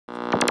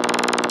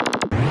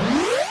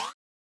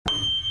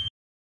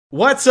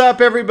What's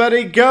up,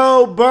 everybody?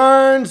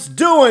 GeauxBurns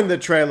doing the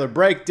trailer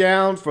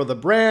breakdown for the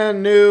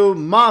brand new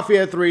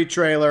Mafia 3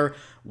 trailer,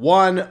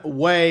 One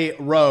Way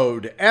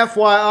Road.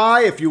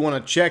 FYI, if you want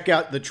to check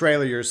out the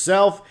trailer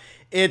yourself,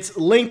 it's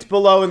linked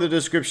below in the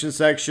description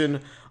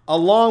section,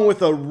 along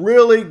with a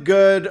really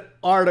good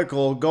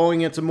article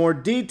going into more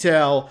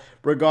detail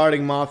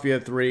regarding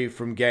Mafia 3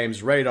 from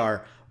Games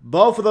Radar.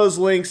 Both of those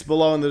links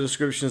below in the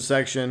description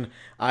section.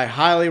 I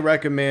highly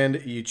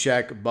recommend you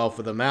check both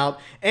of them out.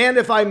 And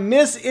if I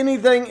miss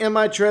anything in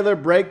my trailer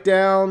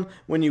breakdown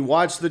when you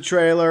watch the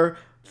trailer,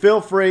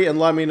 feel free and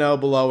let me know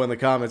below in the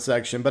comment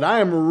section. But I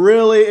am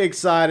really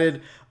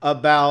excited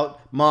about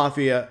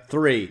Mafia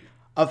 3.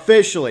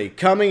 Officially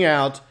coming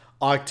out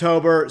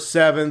October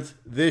 7th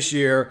this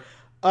year.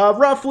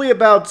 Roughly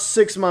about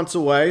 6 months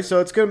away,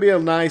 so it's going to be a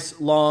nice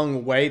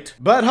long wait.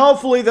 But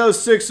hopefully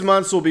those 6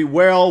 months will be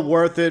well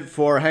worth it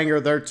for Hangar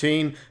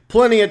 13.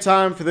 Plenty of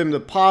time for them to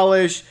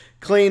polish,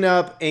 clean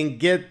up, and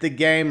get the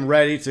game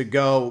ready to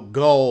go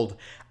gold.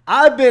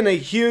 I've been a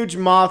huge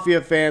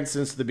Mafia fan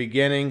since the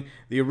beginning.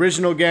 The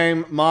original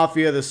game,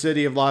 Mafia: The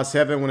City of Lost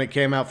Heaven, when it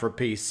came out for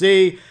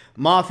PC.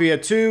 Mafia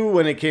 2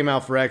 when it came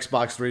out for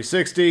Xbox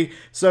 360.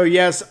 So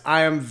yes,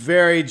 I am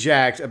very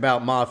jacked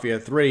about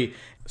Mafia 3.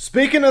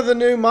 Speaking of the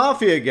new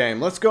Mafia game,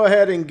 let's go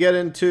ahead and get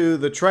into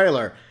the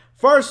trailer.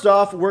 First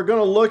off, we're going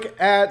to look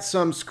at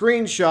some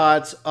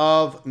screenshots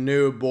of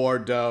New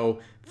Bordeaux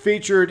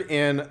featured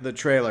in the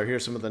trailer.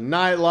 Here's some of the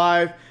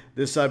nightlife.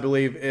 This, I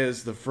believe,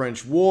 is the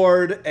French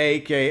Ward,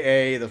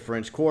 aka the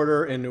French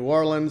Quarter in New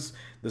Orleans.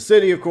 The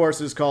city, of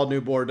course, is called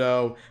New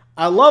Bordeaux.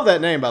 I love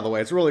that name, by the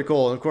way. It's really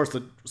cool. And, of course,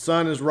 the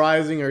sun is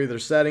rising or either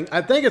setting.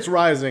 I think it's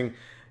rising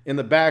in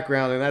the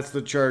background, and that's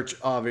the church,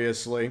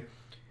 obviously.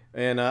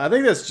 And I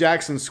think that's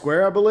Jackson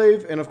Square, I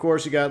believe. And, of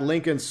course, you got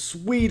Lincoln's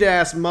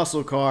sweet-ass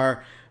muscle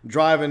car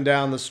driving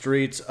down the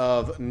streets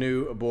of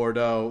New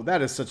Bordeaux.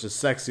 That is such a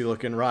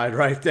sexy-looking ride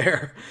right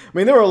there. I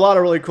mean, there were a lot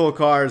of really cool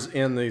cars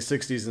in the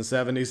 60s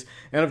and 70s.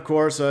 And, of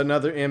course,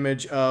 another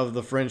image of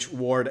the French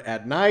Ward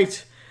at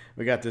night.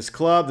 We got this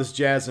club, this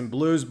jazz and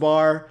blues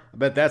bar. I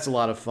bet that's a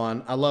lot of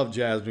fun. I love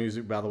jazz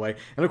music, by the way.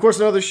 And, of course,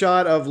 another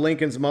shot of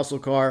Lincoln's muscle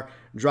car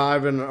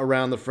driving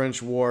around the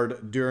French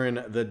Ward during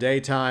the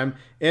daytime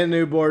in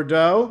New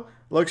Bordeaux.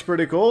 Looks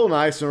pretty cool,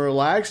 nice and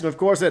relaxed. And, of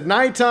course, at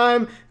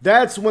nighttime,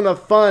 that's when the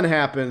fun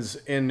happens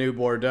in New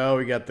Bordeaux.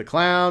 You got the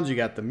clowns, you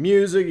got the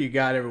music, you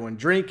got everyone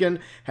drinking,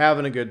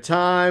 having a good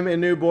time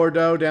in New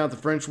Bordeaux down at the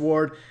French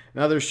Ward.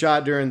 Another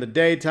shot during the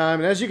daytime.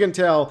 And as you can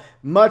tell,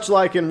 much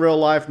like in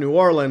real-life New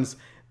Orleans,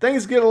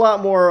 things get a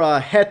lot more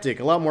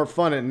hectic, a lot more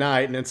fun at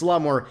night, and it's a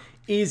lot more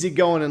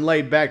easygoing and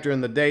laid back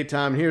during the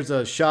daytime. Here's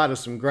a shot of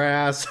some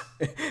grass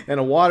and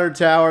a water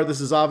tower.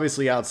 This is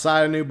obviously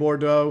outside of New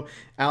Bordeaux,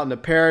 out in the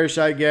parish,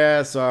 I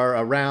guess, or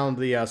around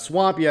the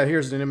swamp. Yeah,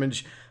 here's an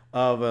image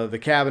of the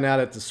cabin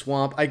out at the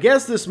swamp. I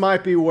guess this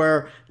might be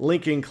where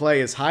Lincoln Clay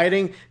is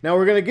hiding. Now,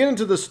 we're going to get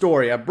into the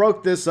story. I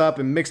broke this up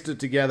and mixed it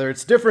together.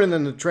 It's different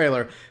than the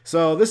trailer.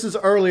 So this is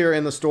earlier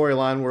in the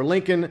storyline where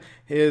Lincoln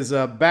is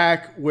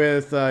back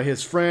with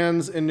his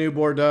friends in New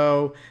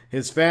Bordeaux,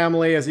 his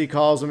family, as he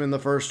calls them in the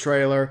first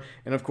trailer.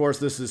 And, of course,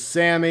 this is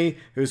Sammy,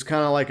 who's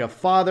kind of like a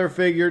father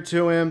figure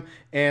to him.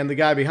 And the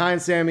guy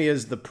behind Sammy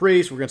is the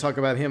priest. We're going to talk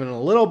about him in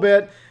a little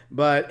bit.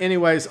 But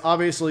anyways,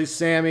 obviously,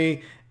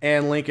 Sammy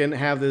and Lincoln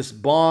have this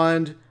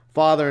bond,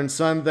 father and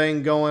son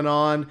thing going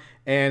on,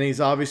 and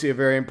he's obviously a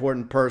very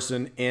important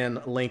person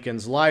in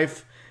Lincoln's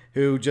life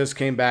who just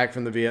came back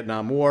from the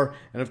Vietnam War.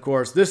 And of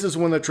course, this is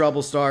when the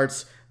trouble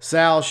starts.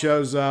 Sal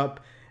shows up,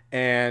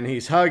 and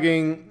he's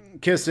hugging,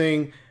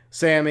 kissing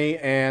Sammy,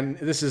 and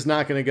this is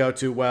not going to go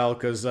too well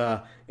because,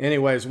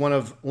 anyways, one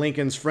of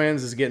Lincoln's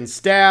friends is getting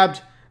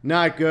stabbed.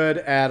 Not good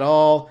at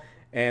all.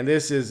 And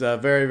this is a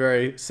very,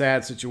 very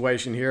sad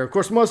situation here. Of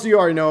course, most of you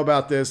already know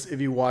about this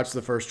if you watched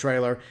the first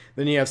trailer.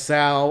 Then you have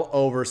Sal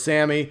over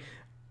Sammy,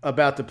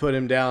 about to put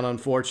him down,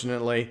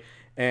 unfortunately.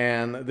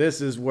 And this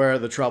is where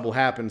the trouble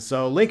happens.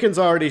 So Lincoln's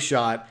already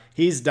shot.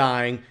 He's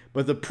dying.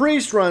 But the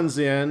priest runs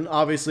in,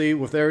 obviously,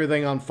 with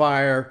everything on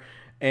fire,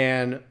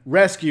 and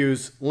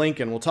rescues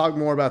Lincoln. We'll talk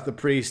more about the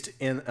priest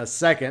in a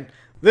second.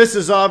 This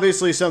is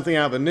obviously something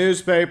out of a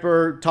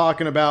newspaper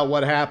talking about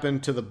what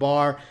happened to the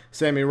bar.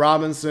 Sammy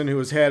Robinson, who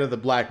was head of the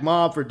Black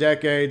Mob for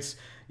decades,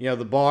 you know,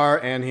 the bar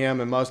and him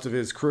and most of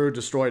his crew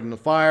destroyed in the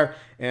fire.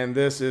 And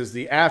this is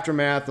the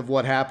aftermath of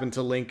what happened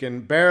to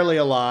Lincoln, barely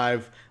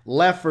alive,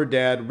 left for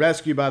dead,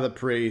 rescued by the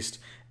priest.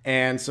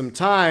 And some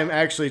time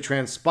actually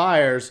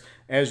transpires,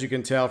 as you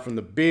can tell from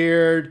the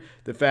beard,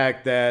 the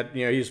fact that,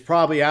 you know, he's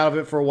probably out of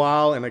it for a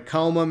while, in a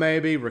coma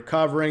maybe,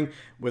 recovering,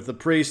 with the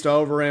priest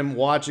over him,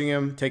 watching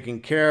him, taking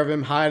care of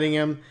him, hiding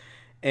him.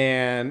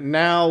 And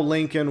now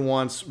Lincoln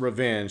wants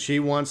revenge. He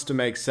wants to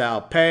make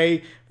Sal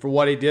pay for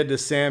what he did to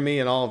Sammy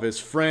and all of his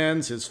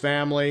friends, his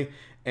family,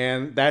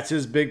 and that's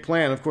his big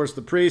plan. Of course,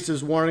 the priest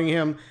is warning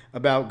him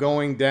about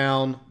going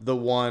down the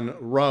one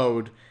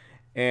road.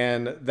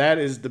 And that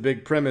is the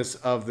big premise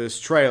of this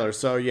trailer.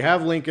 So you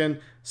have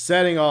Lincoln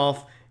setting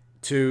off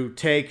to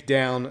take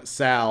down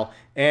Sal.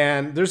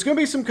 And there's going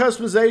to be some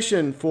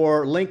customization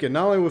for Lincoln,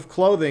 not only with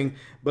clothing,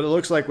 but it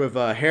looks like with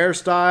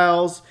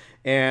hairstyles,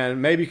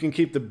 and maybe you can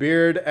keep the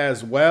beard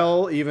as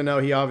well, even though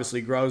he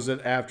obviously grows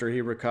it after he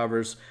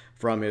recovers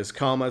from his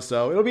coma.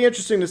 So it'll be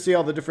interesting to see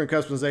all the different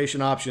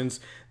customization options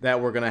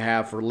that we're going to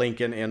have for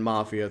Lincoln in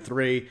Mafia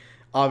 3.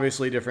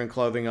 Obviously, different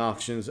clothing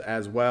options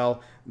as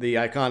well. The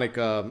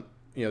iconic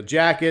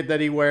jacket that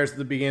he wears at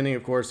the beginning.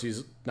 Of course,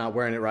 he's not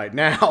wearing it right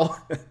now.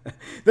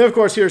 Then, of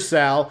course, here's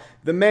Sal,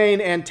 the main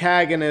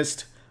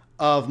antagonist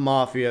of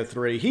Mafia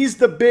 3. He's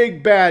the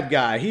big bad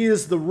guy. He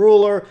is the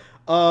ruler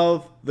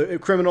of the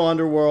criminal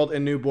underworld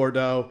in New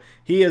Bordeaux.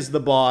 He is the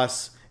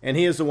boss, and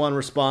he is the one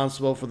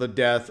responsible for the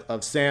death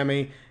of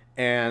Sammy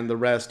and the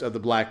rest of the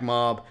Black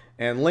Mob.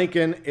 And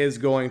Lincoln is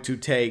going to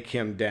take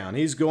him down.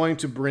 He's going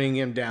to bring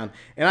him down.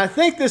 And I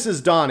think this is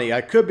Donnie.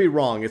 I could be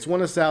wrong. It's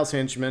one of Sal's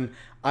henchmen.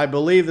 I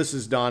believe this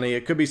is Donnie.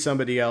 It could be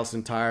somebody else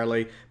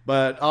entirely,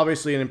 but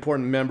obviously an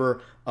important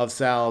member of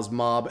Sal's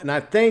mob. And I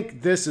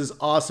think this is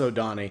also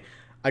Donnie.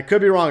 I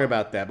could be wrong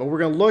about that, but we're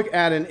going to look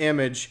at an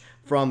image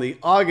from the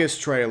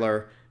August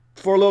trailer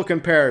for a little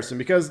comparison,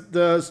 because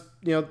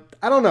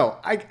I don't know.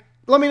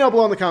 Let me know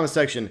below in the comment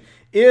section.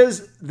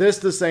 Is this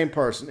the same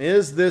person?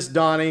 Is this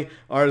Donnie,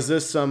 or is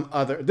this some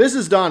other? This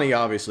is Donnie,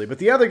 obviously, but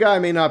the other guy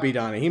may not be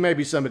Donnie. He may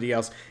be somebody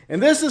else.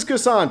 And this is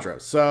Cassandra.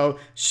 So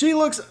she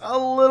looks a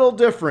little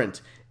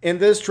different in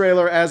this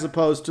trailer as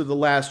opposed to the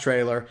last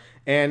trailer.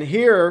 And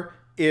here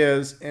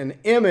is an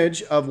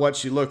image of what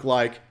she looked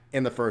like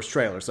in the first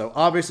trailer. So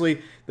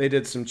obviously they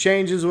did some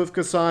changes with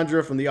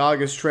Cassandra from the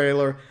August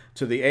trailer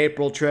to the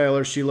April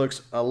trailer. She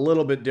looks a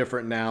little bit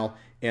different now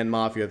in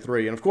Mafia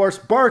 3. And of course,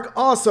 Burke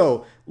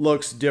also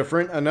looks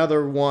different.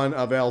 Another one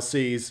of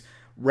LC's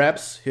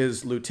reps,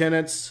 his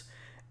lieutenants.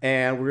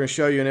 And we're going to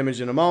show you an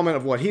image in a moment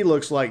of what he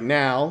looks like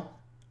now,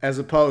 as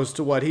opposed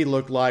to what he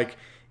looked like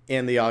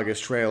in the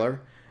August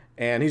trailer.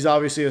 And he's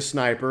obviously a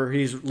sniper.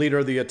 He's leader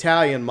of the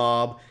Italian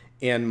mob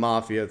in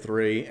Mafia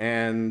 3.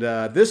 And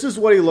this is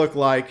what he looked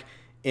like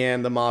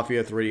in the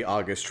Mafia 3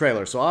 August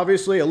trailer. So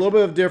obviously a little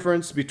bit of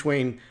difference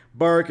between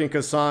Burke and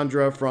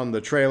Cassandra from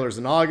the trailers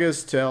in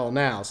August till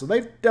now. So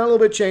they've done a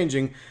little bit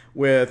changing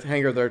with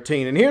Hangar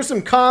 13. And here's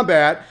some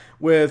combat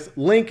with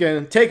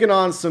Lincoln taking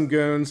on some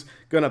goons.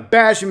 Gonna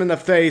bash him in the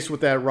face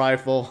with that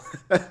rifle.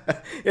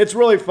 It's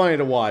really funny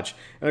to watch.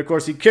 And of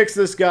course he kicks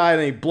this guy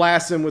and he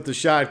blasts him with the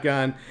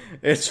shotgun.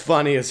 It's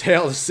funny as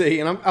hell to see.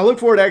 And I look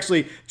forward to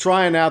actually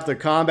trying out the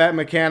combat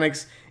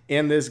mechanics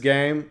in this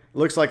game.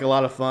 Looks like a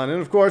lot of fun.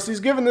 And of course, he's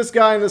giving this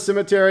guy in the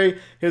cemetery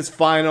his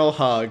final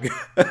hug.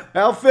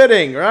 How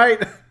fitting,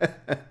 right?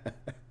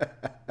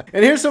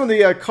 And here's some of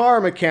the car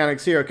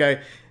mechanics here,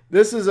 okay?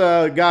 This is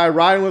a guy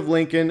riding with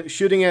Lincoln,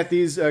 shooting at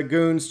these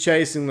goons,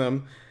 chasing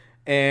them.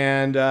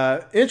 And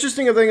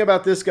interesting thing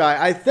about this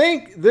guy, I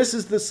think this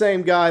is the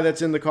same guy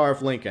that's in the car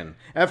with Lincoln.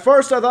 At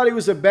first I thought he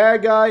was a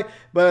bad guy,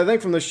 but I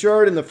think from the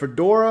shirt and the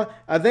fedora,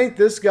 I think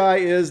this guy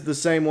is the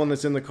same one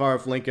that's in the car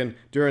with Lincoln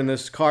during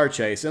this car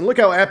chase. And look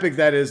how epic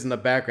that is in the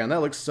background.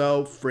 That looks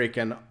so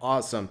freaking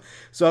awesome.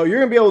 So you're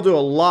going to be able to do a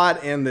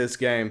lot in this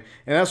game,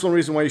 and that's one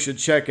reason why you should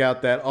check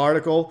out that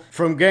article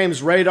from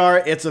Games Radar.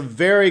 It's a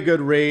very good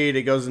read.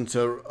 It goes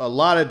into a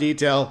lot of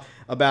detail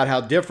about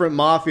how different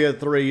Mafia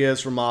 3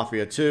 is from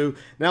Mafia 2.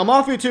 Now,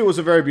 Mafia 2 was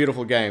a very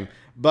beautiful game,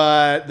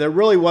 but there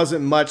really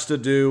wasn't much to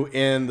do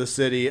in the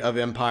city of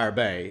Empire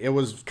Bay. It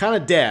was kind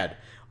of dead.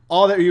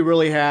 All that you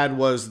really had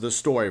was the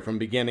story from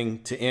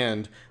beginning to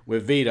end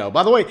with Vito.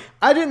 By the way,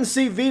 I didn't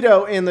see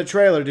Vito in the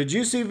trailer. Did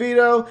you see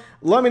Vito?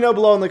 Let me know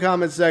below in the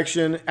comment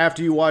section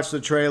after you watch the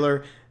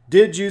trailer.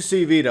 Did you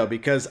see Vito?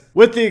 Because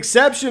with the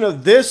exception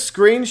of this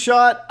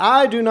screenshot,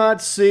 I do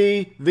not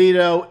see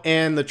Vito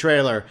in the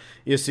trailer.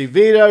 You see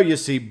Vito, you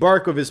see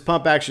Burke with his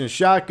pump-action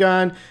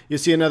shotgun, you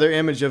see another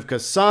image of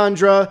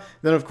Cassandra.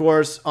 Then, of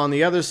course, on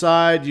the other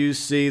side, you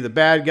see the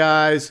bad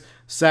guys,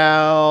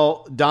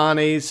 Sal,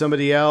 Donnie,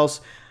 somebody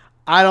else.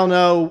 I don't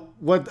know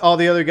what all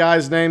the other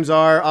guys' names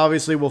are.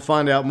 Obviously, we'll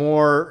find out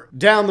more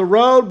down the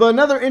road. But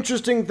another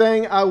interesting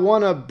thing I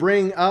want to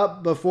bring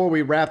up before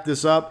we wrap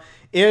this up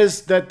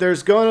is that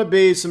there's going to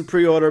be some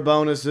pre-order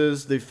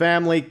bonuses, the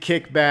family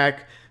kickback.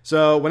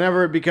 So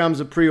whenever it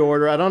becomes a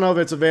pre-order, I don't know if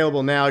it's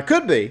available now. It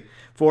could be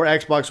for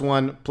Xbox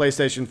One,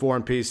 PlayStation 4,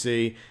 and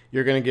PC.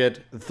 You're going to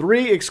get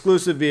 3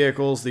 exclusive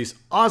vehicles, these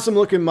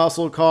awesome-looking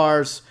muscle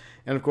cars,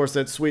 and of course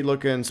that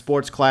sweet-looking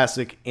sports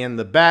classic in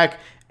the back,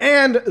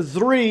 and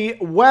 3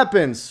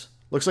 weapons.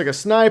 Looks like a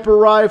sniper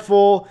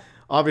rifle,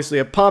 obviously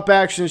a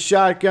pump-action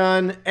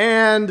shotgun,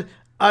 and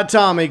a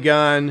Tommy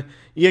gun.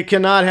 You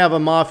cannot have a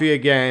Mafia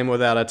game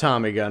without a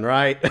Tommy gun,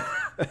 right?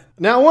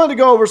 Now, I wanted to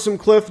go over some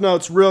cliff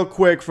notes real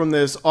quick from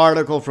this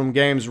article from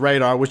Games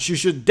Radar, which you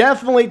should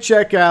definitely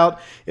check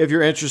out if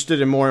you're interested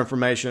in more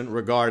information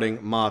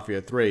regarding Mafia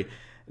 3.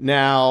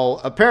 Now,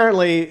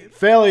 apparently,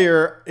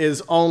 failure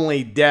is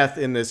only death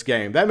in this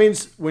game. That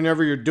means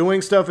whenever you're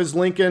doing stuff as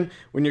Lincoln,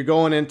 when you're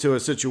going into a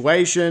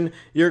situation,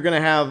 you're going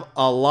to have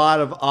a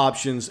lot of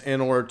options in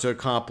order to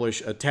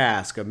accomplish a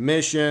task, a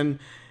mission.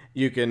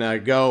 You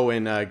can go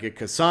and get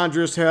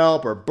Cassandra's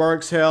help or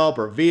Burke's help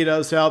or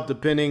Vito's help,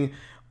 depending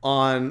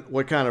on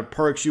what kind of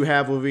perks you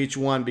have with each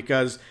one,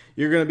 because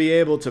you're going to be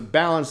able to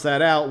balance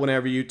that out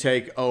whenever you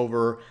take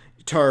over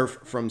turf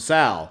from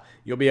Sal.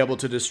 You'll be able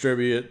to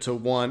distribute it to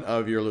one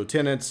of your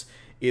lieutenants,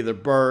 either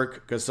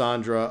Burke,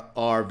 Cassandra,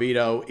 or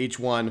Vito. Each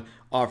one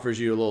offers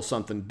you a little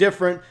something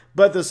different,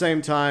 but at the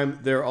same time,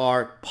 there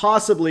are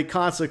possibly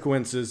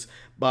consequences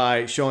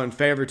by showing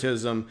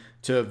favoritism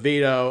to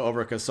Vito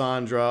over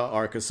Cassandra,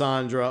 or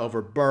Cassandra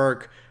over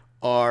Burke,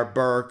 or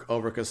Burke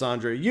over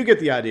Cassandra. You get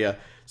the idea.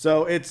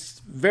 So it's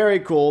very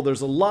cool.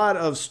 There's a lot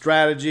of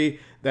strategy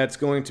that's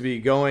going to be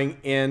going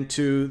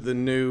into the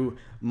new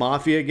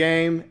Mafia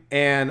game,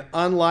 and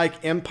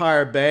unlike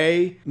Empire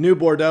Bay, New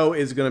Bordeaux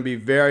is going to be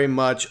very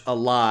much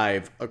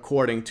alive,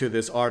 according to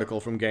this article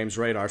from Games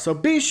Radar. So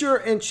be sure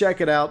and check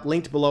it out,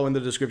 linked below in the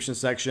description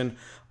section,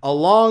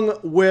 along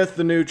with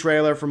the new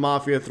trailer for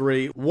Mafia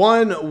 3,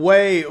 One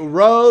Way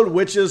Road,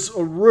 which is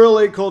a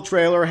really cool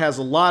trailer, has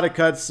a lot of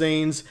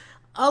cutscenes,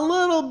 a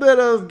little bit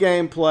of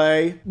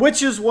gameplay,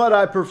 which is what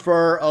I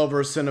prefer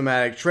over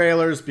cinematic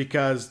trailers,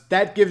 because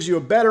that gives you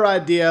a better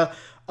idea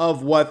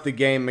of what the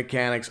game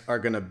mechanics are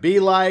going to be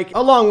like,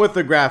 along with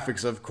the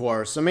graphics, of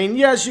course. I mean,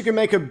 yes, you can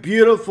make a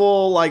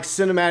beautiful, like,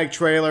 cinematic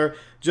trailer,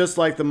 just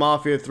like the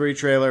Mafia 3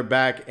 trailer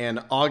back in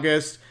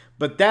August,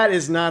 but that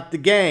is not the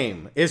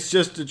game. It's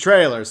just a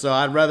trailer, so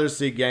I'd rather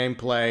see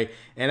gameplay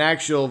and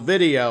actual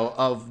video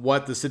of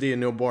what the city of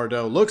New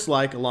Bordeaux looks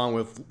like, along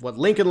with what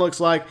Lincoln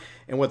looks like,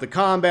 and what the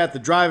combat, the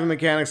driving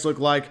mechanics look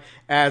like,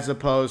 as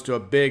opposed to a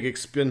big,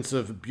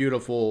 expensive,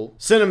 beautiful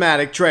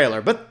cinematic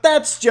trailer. But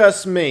that's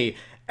just me.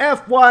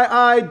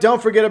 FYI,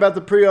 don't forget about the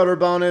pre-order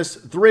bonus.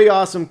 3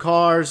 awesome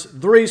cars,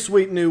 3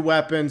 sweet new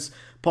weapons,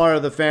 part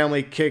of the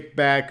family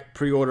kickback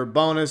pre-order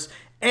bonus,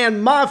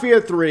 and Mafia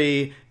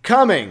 3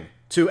 coming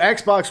to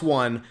Xbox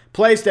One,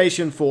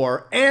 PlayStation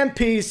 4, and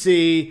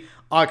PC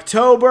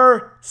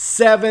October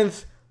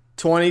 7th,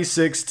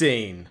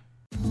 2016.